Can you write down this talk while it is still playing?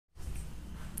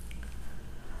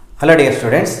Hello dear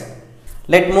students,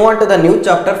 let's move on to the new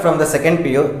chapter from the second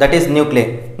PU, that is Nuclei.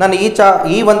 ನಾನು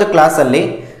ಈ ಒಂದು ಕ್ಲಾಸಲ್ಲಿ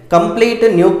complete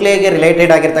ನ್ಯೂಕ್ಲಿಯೈಗೆ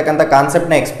related ಆಗಿರ್ತಕ್ಕಂಥ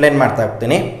ಕಾನ್ಸೆಪ್ಟ್ನ explain ಮಾಡ್ತಾ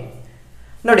ಹೋಗ್ತೀನಿ.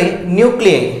 ನೋಡಿ,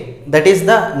 nuclei that is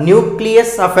the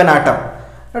nucleus of N atom.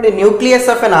 ನೋಡಿ, nucleus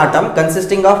of N atom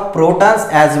consisting of protons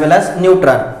as well as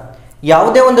neutron.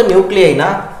 ಯಾವುದೇ ಒಂದು ನ್ಯೂಕ್ಲಿಯೈನ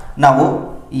ನಾವು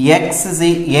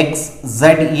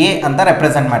XZA ಅಂತ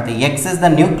ರೆಪ್ರೆಸೆಂಟ್ ಮಾಡ್ತೀವಿ. X is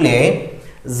the nuclei,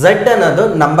 Z ಅನ್ನೋದು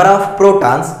number of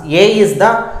protons, A is the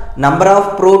number of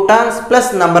protons plus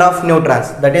number of neutrons.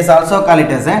 That is also called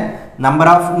it as a number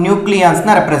of nucleons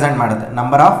ನ represent ಮಾಡುತ್ತೆ.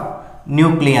 Number of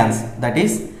nucleons, that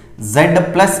is Z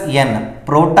plus N.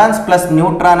 Protons plus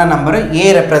neutron number A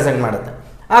represent ಮಾಡುತ್ತೆ.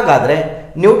 ಹಾಗಾದ್ರೆ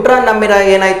neutron number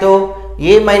ಏನಾಯ್ತು?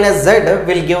 A minus Z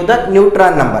will give the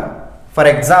neutron number. For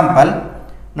example,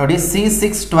 ನೋಡಿ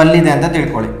C612 ಇದೆ ಅಂತ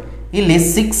ತಿಳ್ಕೊಳ್ಳಿ. ಇಲ್ಲಿ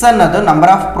 6 ಅನ್ನೋದು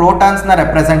ನಂಬರ್ ಆಫ್ ಪ್ರೋಟಾನ್ಸ್ ನ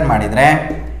ರೆಪ್ರೆಸೆಂಟ್ ಮಾಡಿದ್ರೆ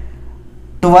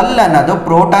 12 ಅನ್ನೋದು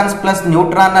ಪ್ರೋಟಾನ್ಸ್ ಪ್ಲಸ್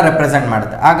ನ್ಯೂಟ್ರಾನ್ ನ ರೆಪ್ರೆಸೆಂಟ್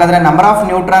ಮಾಡುತ್ತೆ. ಹಾಗಾದ್ರೆ ನಂಬರ್ ಆಫ್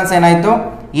ನ್ಯೂಟ್ರಾನ್ಸ್ ಏನಾಯ್ತು?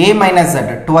 A minus Z,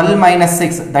 12 minus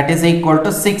 6, that is equal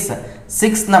to 6.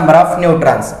 6 number of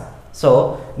neutrons. So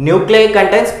nuclei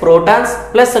contains protons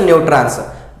plus neutrons.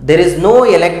 There is no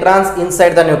electrons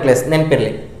inside the nucleus.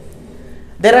 ನೆನಪಿರಲಿ.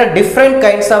 There are different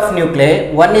kinds of nuclei.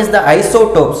 One is the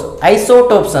isotopes.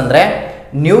 Isotopes ಅಂದ್ರೆ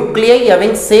nuclei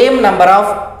having same number of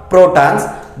protons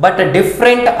but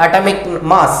different atomic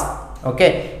mass. Okay,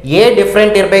 A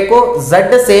different ಇರಬೇಕು, Z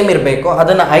same ಇರಬೇಕು,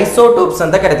 ಅದನ್ನ isotopes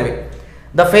ಅಂತ ಕರಿತೀವಿ.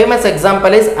 The famous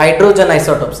example is hydrogen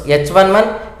isotopes, H11,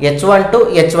 H12,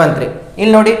 H13.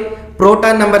 ಇಲ್ಲಿ ನೋಡಿ,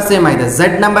 proton number same ಇದೆ,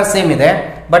 Z number same ಇದೆ,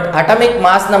 but atomic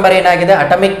mass number ಏನಾಗಿದೆ?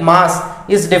 Atomic mass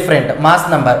is different. Mass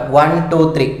number 1 2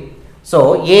 3. So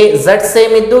A Z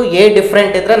same ಇದ್ದು A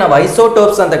ಡಿಫರೆಂಟ್ ಇದ್ರೆ ನಾವು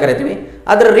isotopes ಅಂತ ಕರಿತೀವಿ.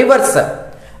 ಅದರ ರಿವರ್ಸ್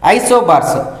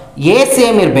ಐಸೋಬಾರ್ಸ್, A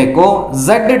ಸೇಮ್ ಇರಬೇಕು,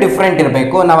 Z ಡಿಫರೆಂಟ್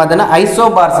ಇರಬೇಕು, ನಾವು ಅದನ್ನು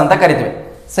ಐಸೋಬಾರ್ಸ್ ಅಂತ ಕರಿತೀವಿ.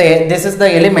 Say this is the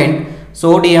element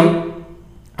sodium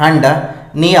and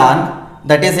neon,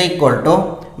 that is equal to,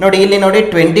 ನೋಡಿ ಇಲ್ಲಿ ನೋಡಿ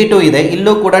 22 ಇದೆ,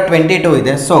 ಇಲ್ಲೂ ಕೂಡ 22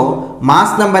 ಇದೆ. ಸೊ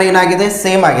ಮಾಸ್ ನಂಬರ್ ಏನಾಗಿದೆ?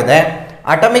 ಸೇಮ್ ಆಗಿದೆ.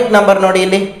 ಅಟಾಮಿಕ್ ನಂಬರ್ ನೋಡಿ,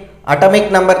 ಇಲ್ಲಿ atomic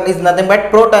number is nothing but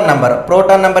proton number.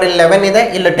 Proton number ಇಲ್ಲಿ 11 ಇದೆ,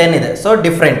 ಇಲ್ಲಿ 10 ಇದೆ. So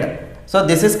different. So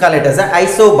this is called as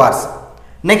ಐಸೋಬಾರ್ಸ್.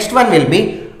 Next one will be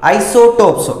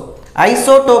isotopes.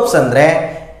 Isotopes ಅಂದ್ರೆ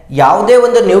ಯಾವುದೇ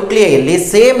ಒಂದು ನ್ಯೂಕ್ಲಿಯಲ್ಲಿ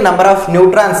ಸೇಮ್ ನಂಬರ್ ಆಫ್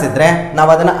ನ್ಯೂಟ್ರಾನ್ಸ್ ಇದ್ರೆ ನಾವು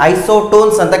ಅದನ್ನು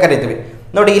ಐಸೋಟೋನ್ಸ್ ಅಂತ ಕರಿತೀವಿ.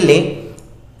 ನೋಡಿ, ಇಲ್ಲಿ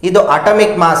ಇದು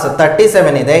ಅಟಾಮಿಕ್ ಮಾಸ್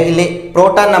 37 ಇದೆ, ಇಲ್ಲಿ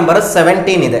ಪ್ರೋಟಾನ್ ನಂಬರ್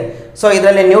 17 ಇದೆ. ಸೊ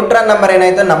ಇದರಲ್ಲಿ ನ್ಯೂಟ್ರಾನ್ ನಂಬರ್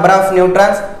ಏನಾಯ್ತು? Number of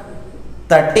neutrons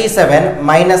 37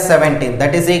 minus 17,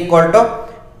 that is equal to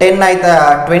 10 ಆಯ್ತಾ?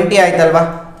 20 ಆಯ್ತಲ್ವಾ?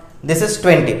 This is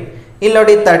 20. ಇಲ್ಲಿ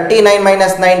ನೋಡಿ 39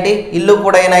 ಮೈನಸ್ 90, ಇಲ್ಲೂ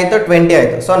ಕೂಡ ಏನಾಯ್ತು? 20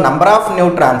 ಆಯಿತು. ಸೊ ನಂಬರ್ ಆಫ್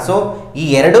ನ್ಯೂಟ್ರಾನ್ಸು ಈ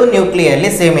ಎರಡು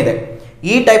ನ್ಯೂಕ್ಲಿಯಲ್ಲಿ ಸೇಮ್ ಇದೆ.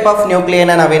 ಈ ಟೈಪ್ ಆಫ್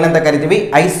ನ್ಯೂಕ್ಲಿಯನ್ನ ನಾವೇನಂತ ಕರಿತೀವಿ?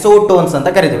 ಐಸೋಟೋನ್ಸ್ ಅಂತ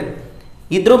ಕರಿತೀವಿ.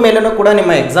 ಇದ್ರ ಮೇಲೂ ಕೂಡ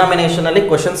ನಿಮ್ಮ ಎಕ್ಸಾಮಿನೇಷನಲ್ಲಿ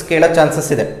ಕ್ವಶನ್ಸ್ ಕೇಳೋ ಚಾನ್ಸಸ್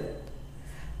ಇದೆ.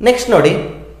 ನೆಕ್ಸ್ಟ್ ನೋಡಿ,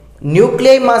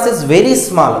 nuclei mass is very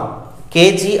small.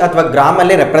 kg ಅಥವಾ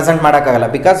ಗ್ರಾಮಲ್ಲಿ ರೆಪ್ರೆಸೆಂಟ್ ಮಾಡೋಕ್ಕಾಗಲ್ಲ,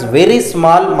 because very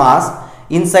small mass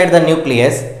inside the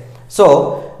nucleus. So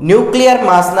nuclear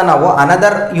ಮಾಸ್ನ ನಾವು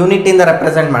ಅನದರ್ ಯೂನಿಟ್ ಇಂದ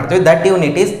ರೆಪ್ರೆಸೆಂಟ್ ಮಾಡ್ತೀವಿ. That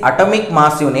unit is atomic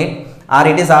mass unit, R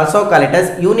it is also called it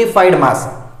as unified mass.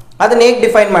 ಅದನ್ನ ಹೇಗೆ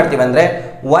define ಮಾಡ್ತೀವಿ ಅಂದರೆ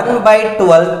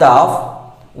 1/12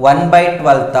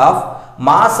 of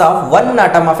mass of 1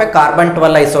 atom of A carbon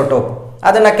 12 isotope.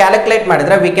 ಅದನ್ನ calculate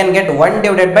ಮಾಡಿದ್ರೆ we can get 1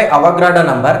 divided by ಅವಗ್ರಾಡೋ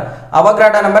number.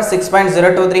 ಅವಗ್ರಾಡೋ number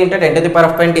 6.023 ×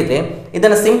 10⁻23.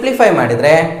 ಇದನ್ನು simplify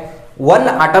ಮಾಡಿದ್ರೆ 1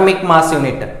 atomic mass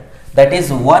unit, that is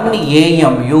 1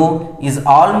 AMU is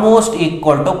almost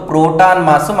equal to proton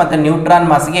mass ಮತ್ತು neutron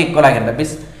ಮಾಸ್ಗೆ equal ಆಗಿರುತ್ತೆ.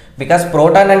 Because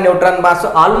proton and neutron mass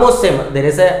almost same. There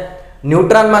is A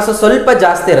neutron mass ಸ್ವಲ್ಪ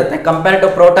ಜಾಸ್ತಿ ಇರುತ್ತೆ compare to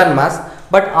proton mass,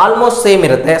 but almost same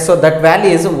ಇರುತ್ತೆ. So that value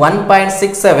is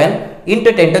 1.67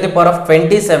 ×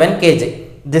 10⁻27 kg.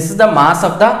 This is the mass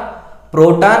of the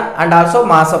proton and also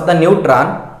mass of the neutron.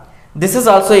 This is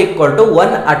also equal to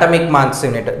 1 atomic mass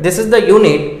unit. This is the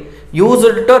unit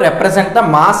used to represent the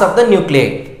mass of the nuclei.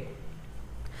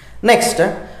 Next,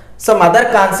 some other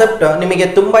concept ನಿಮಗೆ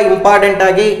ತುಂಬ important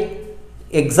ಆಗಿ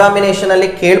examination ಅಲ್ಲಿ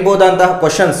ಕೇಳಬಹುದಂತಹ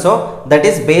questions, that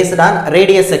is based on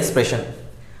radius expression.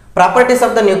 Properties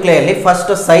of the nuclei ಅಲ್ಲಿ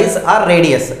first size R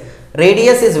radius.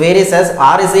 Radius is various as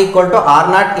r is equal to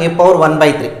r0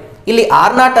 a⁻1/3. ಇಲ್ಲಿ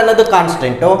r0 ಅನ್ನೋದು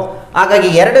constant, ಹಾಗಾಗಿ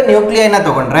ಎರಡು ನ್ಯೂಕ್ಲಿಯೈನ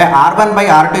ತಗೊಂಡ್ರೆ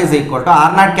r1/r2 is equal to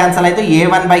r0 cancel ಆಯಿತು,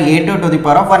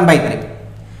 a1/a2⁻1/3.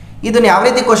 ಇದನ್ನ ಯಾವ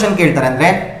ರೀತಿ ಕ್ವಶನ್ ಕೇಳ್ತಾರೆ ಅಂದರೆ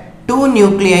 2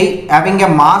 nuclei having A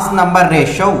mass number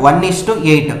ratio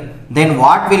 1:8, then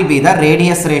what will be the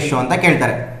radius ratio ಅಂತ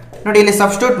ಕೇಳ್ತಾರೆ. ನೋಡಿ, ಇಲ್ಲಿ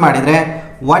ಸಬ್ಸ್ಟಿಟ್ಯೂಟ್ ಮಾಡಿದರೆ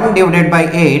 1 divided by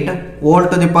 8 whole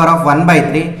to the power of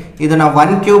 1/3. ಇದನ್ನ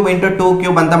 1 cube into 2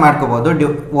 cube ಅಂತ ಮಾಡ್ಕೋಬಹುದು,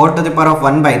 whole to the power of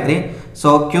 1/3. So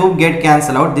cube get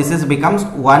cancel out, this is becomes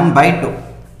 1/2.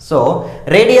 So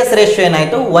radius ratio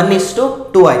ಏನಾಯಿತು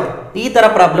 1:2 ಆಯಿತು. ಈ ಥರ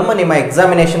ಪ್ರಾಬ್ಲಮ್ ನಿಮ್ಮ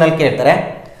ಎಕ್ಸಾಮಿನೇಷನಲ್ಲಿ ಕೇಳ್ತಾರೆ.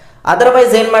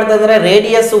 ಅದರ್ವೈಸ್ ಏನು ಮಾಡ್ತಾ ಇದ್ದಾರೆ,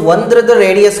 ರೇಡಿಯಸ್ ಒಂದ್ರದ್ದು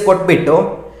ರೇಡಿಯಸ್ ಕೊಟ್ಬಿಟ್ಟು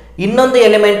ಇನ್ನೊಂದು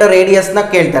ಎಲಿಮೆಂಟ್ ರೇಡಿಯಸ್ನ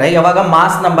ಕೇಳ್ತಾರೆ ಯಾವಾಗ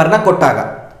ಮಾಸ್ ನಂಬರ್ನ ಕೊಟ್ಟಾಗ.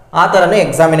 ಆ ಥರನೇ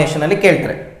ಎಕ್ಸಾಮಿನೇಷನಲ್ಲಿ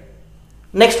ಕೇಳ್ತಾರೆ.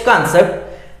 Next concept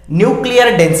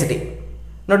nuclear density.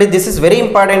 ನೋಡಿ, this is very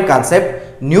important concept.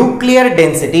 Nuclear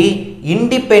density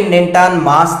independent on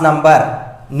mass number.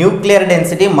 Nuclear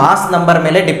density mass number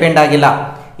ಮೇಲೆ ಡಿಪೆಂಡ್ ಆಗಿಲ್ಲ.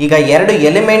 ಈಗ ಎರಡು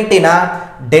ಎಲಿಮೆಂಟಿನ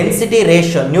ಡೆನ್ಸಿಟಿ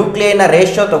ರೇಷಿಯೋ, ನ್ಯೂಕ್ಲಿಯರ್ನ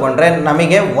ರೇಷಿಯೋ ತಗೊಂಡ್ರೆ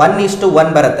ನಮಗೆ 1:1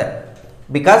 ಬರುತ್ತೆ.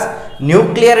 Because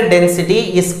nuclear density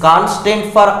is constant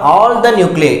for all the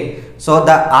nuclei. So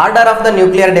the order of the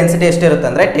nuclear density ಎಷ್ಟಿರುತ್ತೆ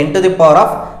ಅಂದರೆ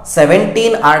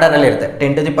 10⁻17 ಆರ್ಡರಲ್ಲಿ ಇರುತ್ತೆ.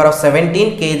 10⁻17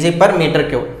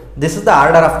 kg/m³. This is the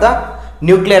order of the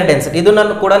nuclear density.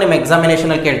 ಇದನ್ನು ಕೂಡ ನಿಮ್ಮ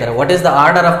ಎಕ್ಸಾಮಿನೇಷನಲ್ಲಿ ಕೇಳ್ತಾರೆ. What is the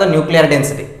order of the nuclear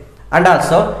density? And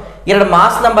also ಎರಡು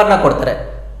mass ನಂಬರ್ನ ಕೊಡ್ತಾರೆ.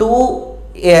 2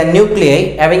 nuclei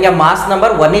having A mass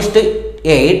number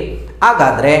 1:8.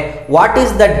 ಹಾಗಾದರೆ what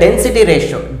is the density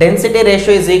ratio? Density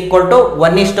ratio is equal to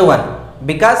 1:1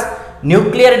 because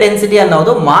nuclear density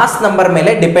ಅನ್ನೋದು mass number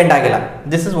ಮೇಲೆ depend ಆಗಿಲ್ಲ.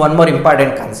 This is one more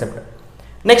important concept.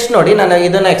 Next ನೋಡಿ, ನಾನು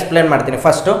ಇದನ್ನು ಎಕ್ಸ್ಪ್ಲೇನ್ ಮಾಡ್ತೀನಿ.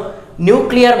 First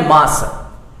nuclear mass.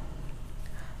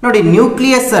 ನೋಡಿ,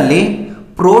 nucleus ಅಲ್ಲಿ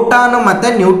ಪ್ರೋಟಾನು ಮತ್ತು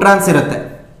ನ್ಯೂಟ್ರಾನ್ಸ್ ಇರುತ್ತೆ.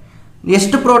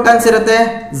 ಎಷ್ಟು ಪ್ರೋಟಾನ್ಸ್ ಇರುತ್ತೆ?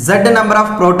 Z ನಂಬರ್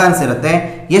ಆಫ್ ಪ್ರೋಟಾನ್ಸ್ ಇರುತ್ತೆ.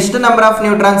 ಎಷ್ಟು ನಂಬರ್ ಆಫ್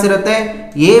ನ್ಯೂಟ್ರಾನ್ಸ್ ಇರುತ್ತೆ?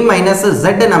 A minus Z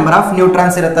number of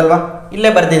neutrons ಇರುತ್ತಲ್ವಾ? ಇಲ್ಲೇ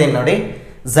ಬರ್ದಿದ್ದೀನಿ ನೋಡಿ,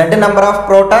 Z number of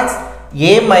protons,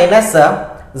 A minus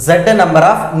Z number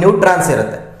of neutrons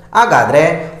ಇರುತ್ತೆ. ಹಾಗಾದರೆ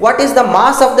what is the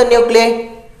mass of the nuclei?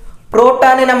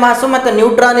 ಪ್ರೋಟಾನಿನ ಮಾಸು ಮತ್ತು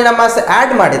ನ್ಯೂಟ್ರಾನಿನ ಮಾಸ್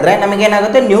ಆ್ಯಡ್ ಮಾಡಿದರೆ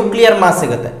ನಮಗೇನಾಗುತ್ತೆ? ನ್ಯೂಕ್ಲಿಯರ್ ಮಾಸ್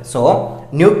ಸಿಗುತ್ತೆ. So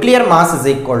nuclear mass is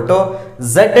equal to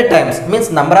Z times means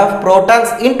number of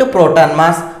protons into proton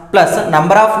mass plus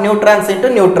number of neutrons into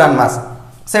neutron mass.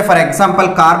 Say for example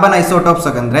carbon isotopes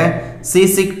ಅಂದರೆ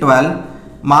C612,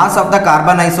 mass of the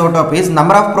carbon isotope is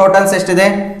number of protons ಎಷ್ಟಿದೆ?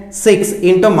 6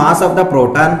 into mass of the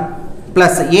proton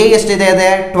plus A ಎಷ್ಟಿದೆ? ಅದೇ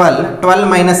 12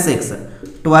 minus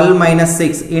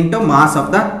 6 into mass of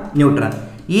the neutron.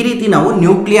 ಈ ರೀತಿ ನಾವು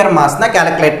nuclear ಮಾಸ್ನ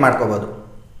calculate ಮಾಡ್ಕೋಬೋದು.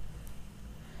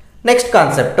 Next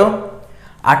concept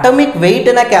atomic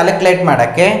ವೆಯ್ಟನ್ನ calculate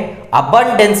ಮಾಡೋಕ್ಕೆ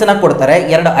ಅಬಂಡೆನ್ಸ್ನ ಕೊಡ್ತಾರೆ.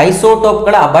 ಎರಡು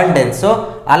ಐಸೋಟೋಪ್ಗಳ ಅಬಂಡೆನ್ಸು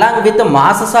along with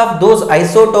masses of those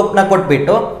ಐಸೋಟೋಪ್ನ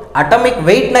ಕೊಟ್ಬಿಟ್ಟು ಅಟಮಿಕ್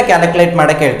ವೆಯ್ಟ್ನ ಕ್ಯಾಲ್ಕುಲೇಟ್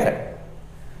ಮಾಡೋಕ್ಕೆ ಹೇಳ್ತಾರೆ.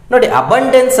 ನೋಡಿ,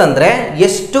 ಅಬಂಡೆನ್ಸ್ ಅಂದರೆ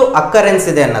ಎಷ್ಟು ಅಕ್ಕರೆನ್ಸ್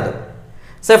ಇದೆ ಅನ್ನೋದು.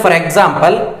 ಸೊ ಫಾರ್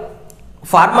ಎಕ್ಸಾಂಪಲ್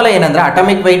ಫಾರ್ಮುಲಾ ಏನಂದರೆ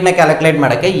ಅಟಮಿಕ್ ವೆಯ್ಟ್ನ ಕ್ಯಾಲ್ಕುಲೇಟ್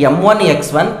ಮಾಡೋಕ್ಕೆ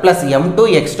m1x1 plus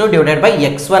m2x2 divided by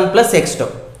x1 plus x2.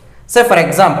 So for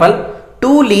example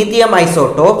 2 lithium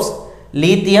isotopes,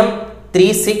 lithium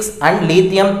 36 and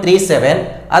lithium 37,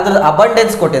 ಅದ್ರ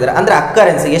ಅಬಂಡೆನ್ಸ್ ಕೊಟ್ಟಿದ್ದಾರೆ. ಅಂದರೆ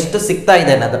ಅಕ್ಕರೆನ್ಸ್ ಎಷ್ಟು ಸಿಗ್ತಾ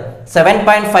ಇದೆ ಅನ್ನೋದು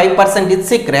 7.5% ಇದು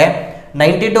ಸಿಕ್ಕರೆ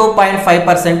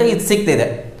 92.5% ಇದು ಸಿಗ್ತಿದೆ.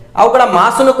 ಅವುಗಳ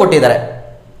ಮಾಸನ್ನು ಕೊಟ್ಟಿದ್ದಾರೆ.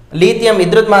 ಲಿಥಿಯಂ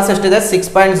ಇದ್ರದ್ದು ಮಾಸ್ ಎಷ್ಟಿದೆ?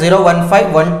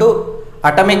 6.01512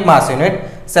 atomic mass unit,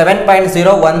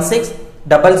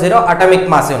 7.01600 atomic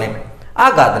mass unit.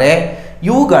 ಹಾಗಾದರೆ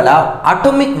ಇವುಗಳ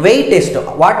ಅಟಮಿಕ್ ವೆಯ್ಟ್ ಎಷ್ಟು?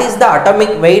 What is the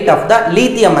atomic weight of the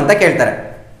lithium ಅಂತ ಕೇಳ್ತಾರೆ.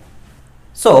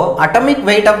 So atomic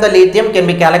weight of the lithium can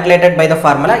be calculated by the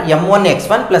formula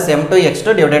m1x1 plus m2x2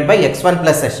 divided by x1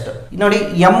 plus ಎಷ್ಟು. ನೋಡಿ,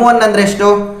 m1 ಅಂದರೆ ಎಷ್ಟು?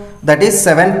 That is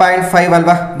 7.5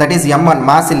 ಅಲ್ವಾ? That is m1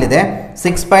 mass ಇಲ್ಲಿದೆ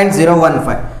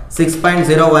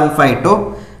 6.015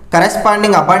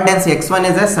 corresponding abundance x1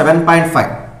 is 7.5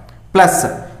 plus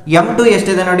m2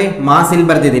 ಎಷ್ಟಿದೆ ನೋಡಿ, mass ಇಲ್ಲಿ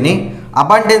ಬರ್ದಿದ್ದೀನಿ,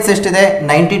 abundance ಎಷ್ಟಿದೆ?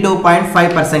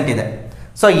 92.5% ಇದೆ.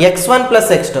 So x1 plus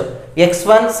x2,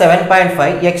 x1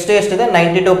 7.5, x2 ಎಷ್ಟಿದೆ?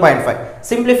 92.5.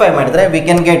 ಸಿಂಪ್ಲಿಫೈ ಮಾಡಿದರೆ we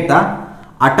can get the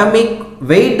atomic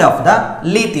weight of the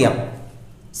lithium.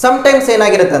 Sometimes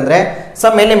ಏನಾಗಿರುತ್ತೆ ಅಂದರೆ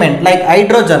some element like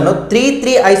hydrogen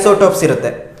 3 isotopes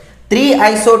ಇರುತ್ತೆ. 3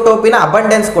 ಐಸೋಟೋಪಿನ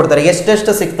ಅಬಂಡೆನ್ಸ್ ಕೊಡ್ತಾರೆ.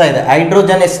 ಎಷ್ಟೆಷ್ಟು ಸಿಗ್ತಾ ಇದೆ?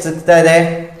 ಹೈಡ್ರೋಜನ್ ಎಷ್ಟು ಸಿಗ್ತಾ ಇದೆ,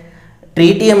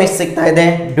 ಟ್ರೀಟಿಯಂ ಎಷ್ಟು ಸಿಗ್ತಾ ಇದೆ,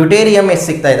 ಡ್ಯೂಟೇರಿಯಂ ಎಷ್ಟು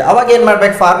ಸಿಗ್ತಾ ಇದೆ. ಅವಾಗ ಏನು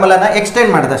ಮಾಡಬೇಕು? ಫಾರ್ಮುಲಾನ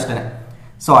extend ಮಾಡಿದಷ್ಟೇ.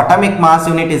 So atomic mass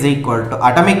unit is equal to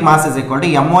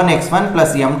m1x1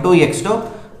 plus m2x2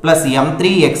 plus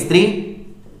m3x3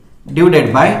 divided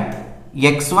by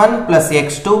x1 plus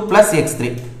x2 plus x3.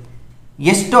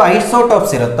 ಎಷ್ಟು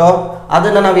ಐಸೋಟೋಪ್ಸ್ ಇರುತ್ತೋ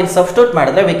ಅದನ್ನು ನಾವು ಇಲ್ಲಿ ಸಬ್ಸ್ಟಿಟ್ಯೂಟ್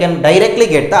ಮಾಡಿದ್ರೆ we can directly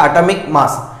get the atomic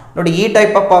mass. ನೋಡಿ, ಈ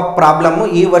ಟೈಪ್ ಆಫ್ ಪ್ರಾಬ್ಲಮ್ಮು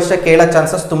ಈ ವರ್ಷ ಕೇಳೋ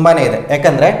ಚಾನ್ಸಸ್ ತುಂಬಾ ಇದೆ.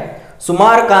 ಯಾಕಂದರೆ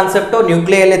ಸುಮಾರು concept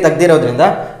ನ್ಯೂಕ್ಲಿಯಲ್ಲಿ ತೆಗೆದಿರೋದ್ರಿಂದ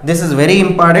this is very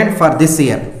important for this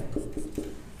year.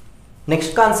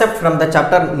 Next concept from the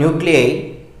chapter nuclei,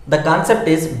 the concept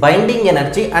is binding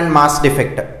energy and mass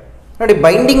defect. ನೋಡಿ,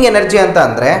 ಬೈಂಡಿಂಗ್ ಎನರ್ಜಿ ಅಂತ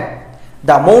ಅಂದರೆ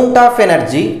the amount of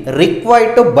energy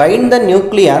required to bind the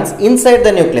nucleons inside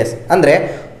the nucleus. ಅಂದರೆ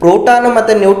proton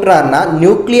ಮತ್ತು ನ್ಯೂಟ್ರಾನ್ನ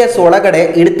nucleus ಒಳಗಡೆ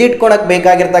ಹಿಡಿದಿಟ್ಕೊಳಕ್ಕೆ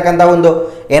ಬೇಕಾಗಿರ್ತಕ್ಕಂಥ ಒಂದು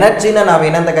ಎನರ್ಜಿನ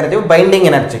ನಾವೇನಂತ ಕರಿತೀವಿ? Binding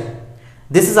energy.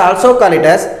 This is also call it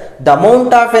as the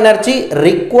amount of energy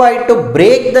required to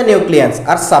break the nucleons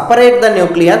or separate the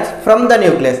nucleons from the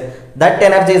nucleus, that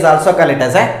energy is also called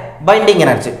as a binding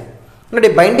energy. ನೋಡಿ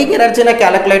binding ಎನರ್ಜಿನ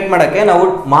calculate ಮಾಡೋಕ್ಕೆ ನಾವು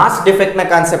mass ಡಿಫೆಕ್ಟ್ನ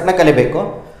ಕಾನ್ಸೆಪ್ಟ್ನ ಕಲಿಬೇಕು.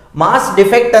 Mass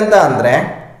defect ಅಂತ ಅಂದರೆ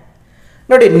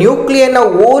ನೋಡಿ ನ್ಯೂಕ್ಲಿಯನ್ನ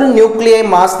ಓಲ್ nuclei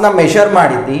ಮಾಸ್ನ measure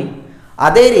ಮಾಡಿದ್ದಿ,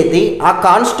 ಅದೇ ರೀತಿ ಆ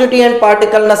ಕಾನ್ಸ್ಟಿಟ್ಯೂಯೆಂಟ್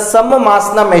ಪಾರ್ಟಿಕಲ್ನ ಸಮ್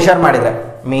ಮಾಸ್ನ ಮೆಷರ್ ಮಾಡಿದರೆ,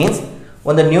 ಮೀನ್ಸ್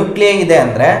ಒಂದು ನ್ಯೂಕ್ಲಿಯೈ ಇದೆ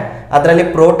ಅಂದರೆ ಅದರಲ್ಲಿ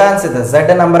ಪ್ರೋಟಾನ್ಸ್ ಇದೆ,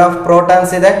 ಝಡ್ ನಂಬರ್ ಆಫ್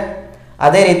ಪ್ರೋಟಾನ್ಸ್ ಇದೆ,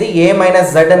 ಅದೇ ರೀತಿ A minus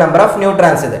Z number of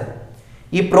neutrons ಇದೆ.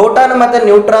 ಈ ಪ್ರೋಟಾನ್ ಮತ್ತು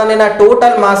ನ್ಯೂಟ್ರಾನಿನ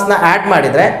ಟೋಟಲ್ ಮಾಸ್ನ ಆ್ಯಡ್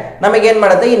ಮಾಡಿದರೆ ನಮಗೇನು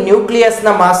ಮಾಡುತ್ತೆ, ಈ ನ್ಯೂಕ್ಲಿಯಸ್ನ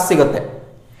ಮಾಸ್ ಸಿಗುತ್ತೆ.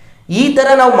 ಈ ಥರ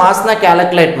ನಾವು ಮಾಸ್ನ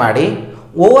ಕ್ಯಾಲ್ಕುಲೇಟ್ ಮಾಡಿ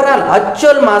ಓವರ್ ಆಲ್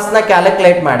ಅಕ್ಚುಯಲ್ ಮಾಸ್ನ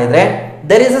ಕ್ಯಾಲ್ಕುಲೇಟ್ ಮಾಡಿದರೆ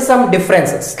there is some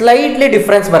difference, slightly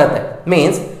difference ಬರುತ್ತೆ.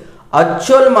 Means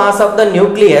actual mass of the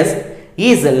nucleus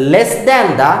is less than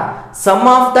the sum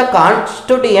of the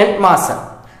constituent mass.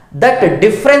 That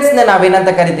difference ನ ನಾವೇನಂತ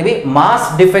ಕರಿತೀವಿ, ಮಾಸ್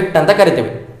ಡಿಫೆಕ್ಟ್ ಅಂತ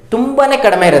ಕರಿತೀವಿ. ತುಂಬಾನೇ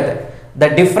ಕಡಿಮೆ ಇರುತ್ತೆ. The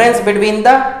difference between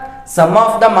the sum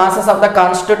of the masses of the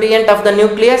constituent of the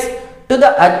nucleus to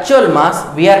the actual mass,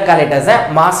 we are call it as a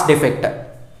mass defect.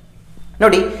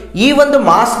 ನೋಡಿ ಈ ಒಂದು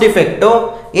ಮಾಸ್ ಡಿಫೆಕ್ಟು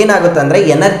ಏನಾಗುತ್ತೆ ಅಂದರೆ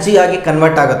ಎನರ್ಜಿ ಆಗಿ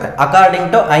ಕನ್ವರ್ಟ್ ಆಗುತ್ತೆ according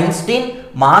to Einstein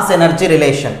mass energy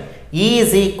relation. E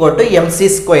is equal to M C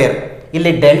square.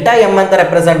 ಇಲ್ಲಿ delta M ಅಂತ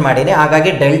represent ಮಾಡೀನಿ,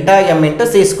 ಹಾಗಾಗಿ delta M into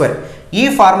C square. ಈ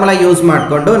ಫಾರ್ಮುಲಾ ಯೂಸ್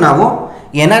ಮಾಡಿಕೊಂಡು ನಾವು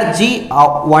energy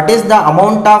what is the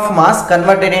amount of mass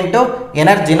converted into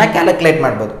ಎನರ್ಜಿನ calculate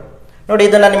ಮಾಡ್ಬೋದು. ನೋಡಿ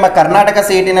ಇದನ್ನು ನಿಮ್ಮ ಕರ್ನಾಟಕ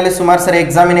CET ನಲ್ಲಿ ಸುಮಾರು ಸರಿ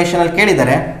ಎಕ್ಸಾಮಿನೇಷನಲ್ಲಿ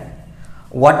ಕೇಳಿದ್ದಾರೆ.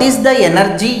 What is the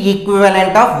energy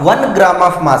equivalent of 1 gram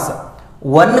of mass.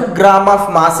 1 gram of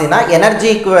ಮಾಸಿನ energy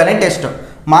equivalent ಎಷ್ಟು,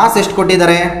 ಮಾಸ್ ಎಷ್ಟು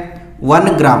ಕೊಟ್ಟಿದ್ದಾರೆ, 1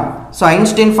 ಗ್ರಾಮ್. ಸೊ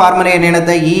ಐನ್ಸ್ಟೀನ್ ಫಾರ್ಮುಲಾ ಏನು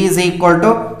ಹೇಳುತ್ತೆ, E is equal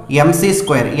to M C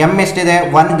square. M ಎಷ್ಟಿದೆ,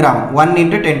 1 ಗ್ರಾಮ್, 1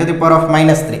 ಇಂಟು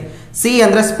 10⁻³ ಸಿ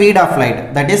ಅಂದರೆ speed of light,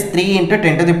 that is 3 into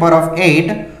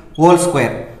 10⁸ whole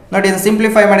square. ನೋಡಿ ಇದು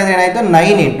simplify ಮಾಡಿದ್ರೆ ಏನಾಯಿತು,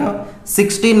 9 into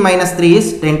 16 - 3 is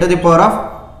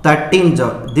 10⁻13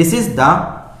 joule. This is the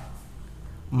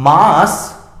mass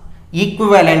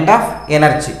equivalent of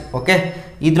energy. Okay,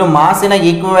 ಇದ್ರ ಮಾಸಿನ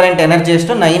equivalent energy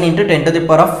ಎಷ್ಟು, 9 into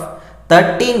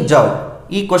 10⁻13 joule.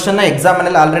 ಈ ಕ್ವಶನ್ನ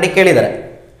ಎಕ್ಸಾಮಲ್ಲಿ ಆಲ್ರೆಡಿ ಕೇಳಿದ್ದಾರೆ.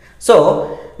 ಸೊ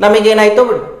ನಮಗೇನಾಯಿತು,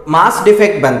 ಮಾಸ್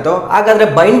ಡಿಫೆಕ್ಟ್ ಬಂತು. ಹಾಗಾದರೆ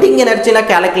ಬೈಂಡಿಂಗ್ ಎನರ್ಜಿನ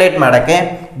ಕ್ಯಾಲ್ಕುಲೇಟ್ ಮಾಡೋಕ್ಕೆ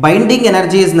binding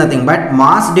energy is nothing but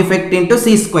mass defect into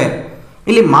C square.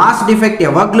 ಇಲ್ಲಿ mass defect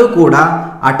ಯಾವಾಗಲೂ ಕೂಡ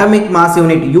ಅಟಮಿಕ್ ಮಾಸ್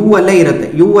ಯೂನಿಟ್ ಯು ಅಲ್ಲೇ ಇರುತ್ತೆ,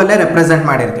 ಯು ಅಲ್ಲೇ ರೆಪ್ರೆಸೆಂಟ್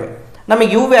ಮಾಡಿರ್ತೀವಿ. ನಮಗೆ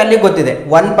ಯು ವ್ಯಾಲ್ಯೂ ಗೊತ್ತಿದೆ,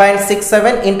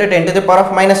 1.67 ಇಂಟು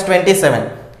 10⁻27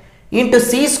 ಇಂಟು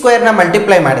ಸಿ ಸ್ಕ್ವೇರ್ನ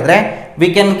ಮಲ್ಟಿಪ್ಲೈ ಮಾಡಿದರೆ ವಿ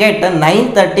ಕ್ಯಾನ್ ಗೆಟ್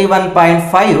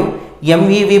 931.5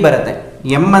 MeV ಬರುತ್ತೆ.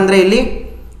 ಎಮ್ ಅಂದರೆ ಇಲ್ಲಿ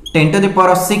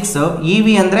 10⁻6, ಇ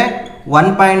ವಿ ಅಂದರೆ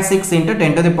 1.6 into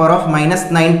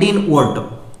 10⁻−19 volt.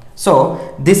 So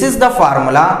this is the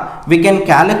formula we can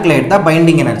calculate the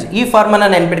binding energy. ಈ ಫಾರ್ಮುಲಾ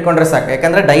ನೆನ್ಪಿಟ್ಕೊಂಡ್ರೆ ಸಾಕು,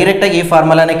 ಯಾಕಂದರೆ ಡೈರೆಕ್ಟಾಗಿ ಈ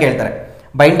ಫಾರ್ಮುಲಾನೇ ಕೇಳ್ತಾರೆ.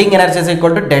 Binding energy is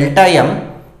equal to delta M,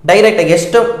 ಡೈರೆಕ್ಟಾಗಿ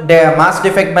ಎಷ್ಟು ಮಾಸ್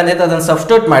ಡಿಫೆಕ್ಟ್ ಬಂದಿತ್ತು ಅದನ್ನು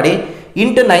ಸಬ್ಸ್ಟಿಟ್ಯೂಟ್ ಮಾಡಿ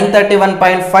ಇಂಟು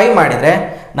 931.5 ಮಾಡಿದರೆ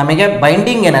ನಮಗೆ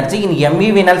ಬೈಂಡಿಂಗ್ ಎನರ್ಜಿ ಇನ್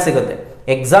MeV ನಲ್ಲಿ ಸಿಗುತ್ತೆ.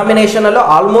 ಎಕ್ಸಾಮಿನೇಷನಲ್ಲೂ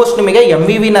ಆಲ್ಮೋಸ್ಟ್ ನಿಮಗೆ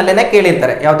MeV ನಲ್ಲೇ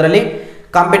ಕೇಳಿರ್ತಾರೆ, ಯಾವುದರಲ್ಲಿ,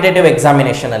 ಕಾಂಪಿಟೇಟಿವ್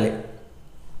ಎಕ್ಸಾಮಿನೇಷನಲ್ಲಿ.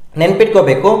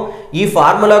 ನೆನ್ಪಿಟ್ಕೋಬೇಕು, ಈ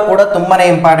ಫಾರ್ಮುಲಾ ಕೂಡ ತುಂಬಾ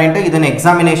ಇಂಪಾರ್ಟೆಂಟು, ಇದನ್ನು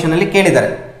ಎಕ್ಸಾಮಿನೇಷನಲ್ಲಿ ಕೇಳಿದ್ದಾರೆ.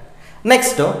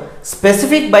 Next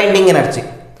specific binding energy.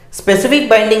 Specific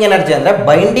binding energy ಅಂದರೆ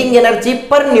binding energy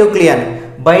per ನ್ಯೂಕ್ಲಿಯನ್.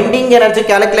 Binding energy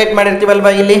calculate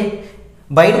ಮಾಡಿರ್ತೀವಲ್ವಾ, ಇಲ್ಲಿ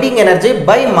ಬೈಂಡಿಂಗ್ ಎನರ್ಜಿ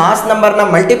ಬೈ ಮಾಸ್ ನಂಬರ್ನ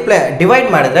ಡಿವೈಡ್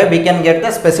ಮಾಡಿದ್ರೆ we can get the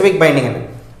specific binding energy.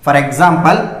 For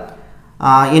example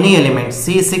any element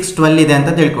C612 ಇದೆ ಅಂತ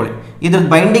ತಿಳ್ಕೊಳ್ಳಿ, ಇದ್ರದ್ದು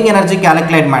ಬೈಂಡಿಂಗ್ ಎನರ್ಜಿ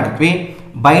ಕ್ಯಾಲ್ಕುಲೇಟ್ ಮಾಡಿದ್ವಿ.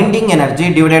 Binding energy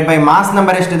divided by mass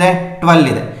number ಎಷ್ಟಿದೆ, 12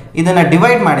 ಇದೆ. ಇದನ್ನು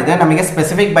ಡಿವೈಡ್ ಮಾಡಿದರೆ ನಮಗೆ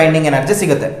ಸ್ಪೆಸಿಫಿಕ್ ಬೈಂಡಿಂಗ್ ಎನರ್ಜಿ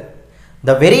ಸಿಗುತ್ತೆ. The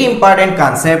very important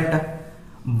concept,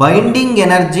 binding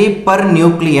energy per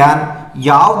ನ್ಯೂಕ್ಲಿಯಾನ್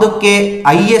ಯಾವುದಕ್ಕೆ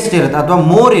ಹೈಯೆಸ್ಟ್ ಇರುತ್ತೆ ಅಥವಾ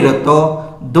ಮೋರ್ ಇರುತ್ತೋ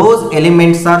ದೋಸ್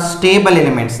elements are stable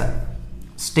elements,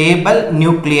 stable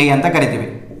nuclei ಅಂತ ಕರಿತೀವಿ.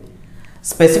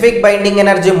 ಸ್ಪೆಸಿಫಿಕ್ ಬೈಂಡಿಂಗ್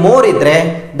ಎನರ್ಜಿ ಮೋರ್ ಇದ್ರೆ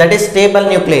that is stable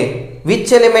nuclei.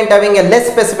 Which element having A less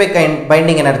specific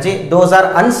binding energy, those are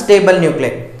unstable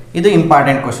nuclei. ಇದು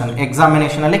important question,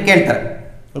 ಎಕ್ಸಾಮಿನೇಷನಲ್ಲಿ ಕೇಳ್ತಾರೆ.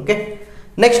 Okay,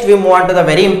 next we move on to the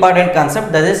very important concept,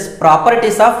 that is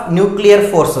properties of nuclear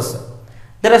forces.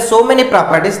 There are so many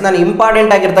properties. ನಾನು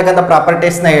important ಆಗಿರ್ತಕ್ಕಂಥ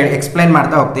ಪ್ರಾಪರ್ಟೀಸ್ನ explain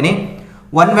ಮಾಡ್ತಾ ಹೋಗ್ತೀನಿ.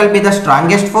 One will be the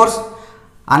strongest force,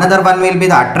 another one will be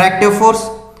the attractive force,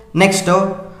 next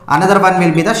another one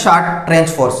will be the short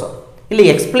range force. ಇಲ್ಲಿ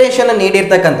explanation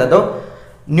ನೀಡಿರ್ತಕ್ಕಂಥದ್ದು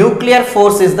nuclear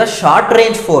force is the short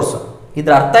range force.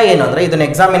 ಇದರ ಅರ್ಥ ಏನು ಅಂದರೆ, ಇದನ್ನು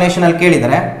ಎಕ್ಸಾಮಿನೇಷನಲ್ಲಿ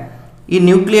ಕೇಳಿದರೆ, ಈ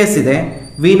ನ್ಯೂಕ್ಲಿಯಸ್ ಇದೆ,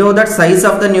 we know that size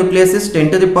of the nucleus is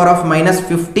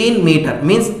 10⁻−15 metre,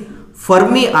 means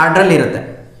Fermi ಆರ್ಡ್ರಲ್ಲಿ ಇರುತ್ತೆ.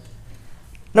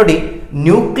 ನೋಡಿ,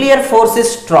 nuclear force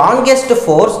is strongest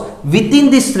force with in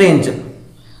this range.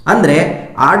 ಅಂದರೆ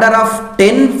ಆರ್ಡರ್ ಆಫ್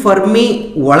 10 ಫರ್ಮಿ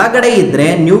ಒಳಗಡೆ ಇದ್ದರೆ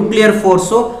nuclear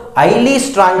force highly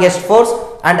strongest force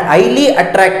and highly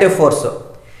attractive force.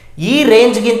 ಈ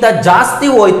ರೇಂಜ್ಗಿಂತ ಜಾಸ್ತಿ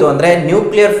ಹೋಯ್ತು ಅಂದರೆ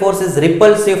nuclear force is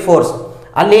repulsive force.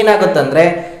 ಅಲ್ಲಿ ಏನಾಗುತ್ತೆ ಅಂದರೆ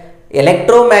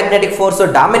ಎಲೆಕ್ಟ್ರೋಮ್ಯಾಗ್ನೆಟಿಕ್ ಫೋರ್ಸು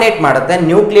ಡಾಮಿನೇಟ್ ಮಾಡುತ್ತೆ,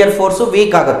 ನ್ಯೂಕ್ಲಿಯರ್ ಫೋರ್ಸು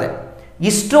ವೀಕ್ ಆಗುತ್ತೆ.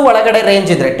 ಇಷ್ಟು ಒಳಗಡೆ ರೇಂಜ್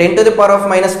ಇದ್ರೆ 10 to the power of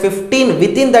 -15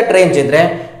 within that range ಇದ್ರೆ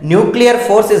nuclear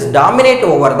force is dominate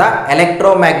over the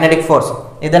electromagnetic force.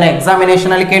 ಇದನ್ನ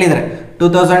ಎಕ್ಸಾಮಿನೇಷನ್ ಅಲ್ಲಿ ಕೇಳಿದರೆ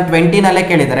 2020 ನಲ್ಲೇ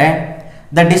ಕೇಳಿದರೆ.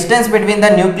 The distance between the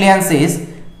ನ್ಯೂಕ್ಲಿಯನ್ಸ್ is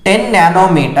 10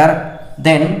 nanometre.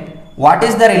 Then what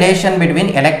is the relation between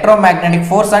electromagnetic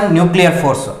force and nuclear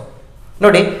force?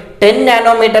 ನೋಡಿ 10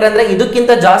 nanometre ಅಂದ್ರೆ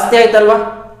ಇದಕ್ಕಿಂತ ಜಾಸ್ತಿ ಆಯ್ತಲ್ವಾ,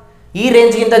 ಈ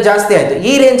ರೇಂಜ್ಗಿಂತ ಜಾಸ್ತಿ ಆಯ್ತು.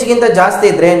 ಈ ರೇಂಜ್ಗಿಂತ ಜಾಸ್ತಿ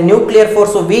ಇದ್ರೆ ನ್ಯೂಕ್ಲಿಯರ್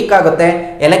ಫೋರ್ಸ್ ವೀಕ್ ಆಗುತ್ತೆ,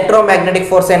 ಎಲೆಕ್ಟ್ರೋಮ್ಯಾಗ್ನೆಟಿಕ್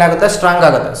ಫೋರ್ಸ್ ಏನಾಗುತ್ತೆ, ಸ್ಟ್ರಾಂಗ್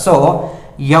ಆಗುತ್ತೆ. So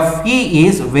Fe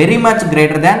is very much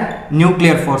greater than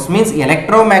nuclear force, means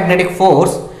electromagnetic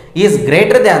force is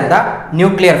greater than the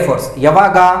nuclear force.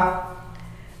 ಯಾವಾಗ?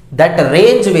 that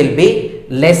range will be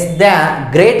less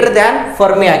than greater than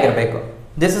Fermi ಆಗಿರಬೇಕು.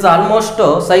 this is almost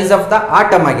size of the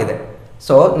atom ಆಗಿದೆ.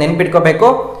 So ನೆನ್ಪಿಟ್ಕೋಬೇಕು,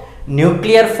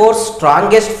 nuclear force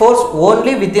strongest force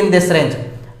only with in this range.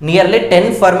 Nearly 10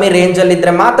 Fermi range ಅಲ್ಲಿ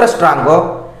ಇದ್ರೆ ಮಾತ್ರ strong,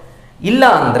 ಇಲ್ಲ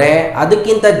ಅಂದ್ರೆ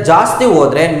ಅದಕ್ಕಿಂತ ಜಾಸ್ತಿ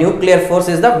ಹೋದ್ರೆ nuclear force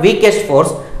is the weakest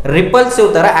force, repulsive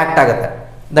ತರ ಆಕ್ಟ್ ಆಗುತ್ತೆ.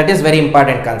 That is very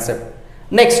important concept.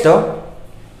 Next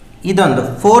ಇದೊಂದು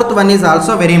fourth one is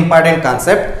also very important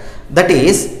concept, that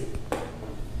is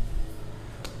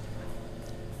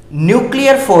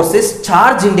nuclear force is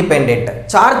charge independent.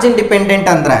 Charge independent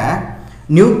ಅಂದ್ರೆ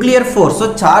nuclear force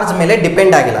charge ಮೇಲೆ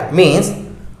depend ಆಗಿಲ್ಲ. Means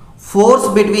force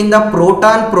between the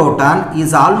proton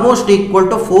is almost equal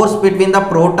to force between the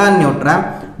proton neutron,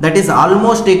 that is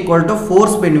almost equal to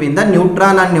force between the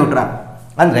neutron and neutron.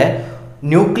 ಅಂದ್ರೆ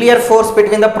nuclear force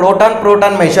between the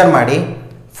proton measure ಮಾಡಿ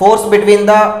force between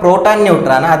the proton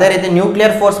neutron, ಅದೇ ರೀತಿ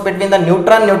nuclear force between the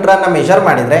neutron measure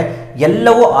ಮಾಡಿದ್ರೆ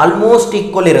ಎಲ್ಲವೂ almost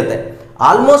equal ಇರುತ್ತೆ.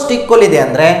 Almost equal ಇದೆ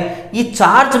ಅಂದ್ರೆ ಈ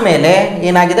ಚಾರ್ಜ್ ಮೇಲೆ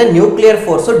ಏನಾಗಿದೆ, ನ್ಯೂಕ್ಲಿಯರ್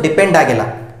ಫೋರ್ಸ್ ಡಿಪೆಂಡ್ ಆಗಿಲ್ಲ.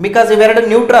 ಬಿಕಾಸ್ ಇವೆರಡು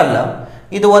ನ್ಯೂಟ್ರಲ್,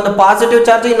 ಇದು ಒಂದು ಪಾಸಿಟಿವ್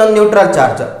ಚಾರ್ಜ್, ಇನ್ನೊಂದು ನ್ಯೂಟ್ರಲ್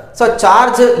ಚಾರ್ಜ್. ಸೊ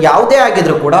ಚಾರ್ಜ್ ಯಾವುದೇ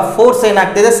ಆಗಿದ್ರು ಕೂಡ ಫೋರ್ಸ್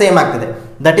ಏನಾಗ್ತಿದೆ, ಸೇಮ್ ಆಗ್ತಿದೆ.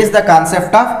 That is the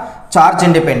concept of charge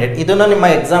independent. ಇದನ್ನು ನಿಮ್ಮ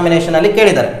ಎಕ್ಸಾಮಿನೇಷನ್ ಅಲ್ಲಿ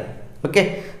ಕೇಳಿದ್ದಾರೆ. ಓಕೆ,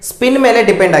 ಸ್ಪಿನ್ ಮೇಲೆ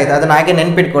ಡಿಪೆಂಡ್ ಆಗಿದೆ, ಅದನ್ನ ಹಾಗೆ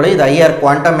ನೆನ್ಪಿಟ್ಕೊಳ್ಳಿ. ಇದು IR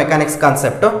quantum mechanics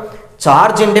concept.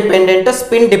 Charge independent,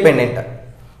 spin dependent.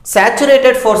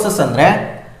 Saturated forces ಅಂದ್ರೆ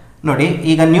ನೋಡಿ,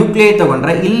 ಈಗ ನ್ಯೂಕ್ಲಿಯೈ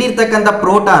ತಗೊಂಡ್ರೆ ಇಲ್ಲಿರ್ತಕ್ಕಂಥ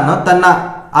ಪ್ರೋಟಾನ್ ತನ್ನ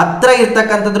ಹತ್ರ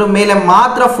ಇರ್ತಕ್ಕಂಥದ್ರ ಮೇಲೆ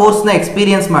ಮಾತ್ರ ಫೋರ್ಸ್ನ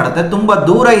ಎಕ್ಸ್ಪೀರಿಯನ್ಸ್ ಮಾಡುತ್ತೆ. ತುಂಬಾ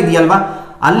ದೂರ ಇದೆಯಲ್ವಾ,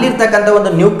 ಅಲ್ಲಿರ್ತಕ್ಕಂಥ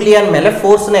ಒಂದು ನ್ಯೂಕ್ಲಿಯನ್ ಮೇಲೆ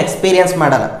ಫೋರ್ಸ್ನ ಎಕ್ಸ್ಪೀರಿಯನ್ಸ್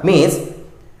ಮಾಡಲ್ಲ. Means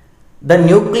the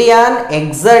ನ್ಯೂಕ್ಲಿಯನ್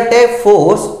exert A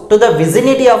force to the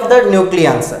vicinity of the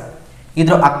ನ್ಯೂಕ್ಲಿಯನ್ಸ್.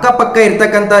 ಇದ್ರ ಅಕ್ಕಪಕ್ಕ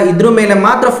ಇರ್ತಕ್ಕಂಥ ಇದ್ರ ಮೇಲೆ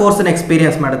ಮಾತ್ರ ಫೋರ್ಸ್ನ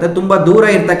ಎಕ್ಸ್ಪೀರಿಯನ್ಸ್ ಮಾಡುತ್ತೆ. ತುಂಬಾ ದೂರ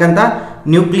ಇರ್ತಕ್ಕಂಥ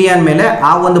ನ್ಯೂಕ್ಲಿಯನ್ ಮೇಲೆ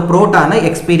ಆ ಒಂದು ಪ್ರೋಟಾನ್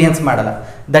ಎಕ್ಸ್ಪೀರಿಯನ್ಸ್ ಮಾಡಲ್ಲ.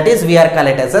 That is we are call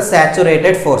it as a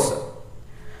saturated force.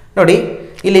 ನೋಡಿ,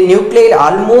 ಇಲ್ಲಿ ನ್ಯೂಕ್ಲಿಯೈ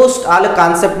ಆಲ್ಮೋಸ್ಟ್ ಆಲ್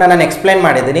ಕಾನ್ಸೆಪ್ಟ್ನ ನಾನು ಎಕ್ಸ್ಪ್ಲೈನ್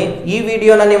ಮಾಡಿದ್ದೀನಿ. ಈ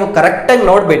ವಿಡಿಯೋನ ನೀವು ಕರೆಕ್ಟಾಗಿ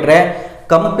ನೋಡಿಬಿಟ್ರೆ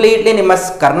ಕಂಪ್ಲೀಟ್ಲಿ ನಿಮ್ಮ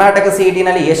ಕರ್ನಾಟಕ CET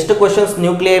ನಲ್ಲಿ ಎಷ್ಟು ಕ್ವಶನ್ಸ್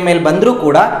ನ್ಯೂಕ್ಲಿಯೈ ಮೇಲೆ ಬಂದರೂ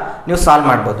ಕೂಡ ನೀವು ಸಾಲ್ವ್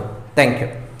ಮಾಡ್ಬೋದು. Thank you.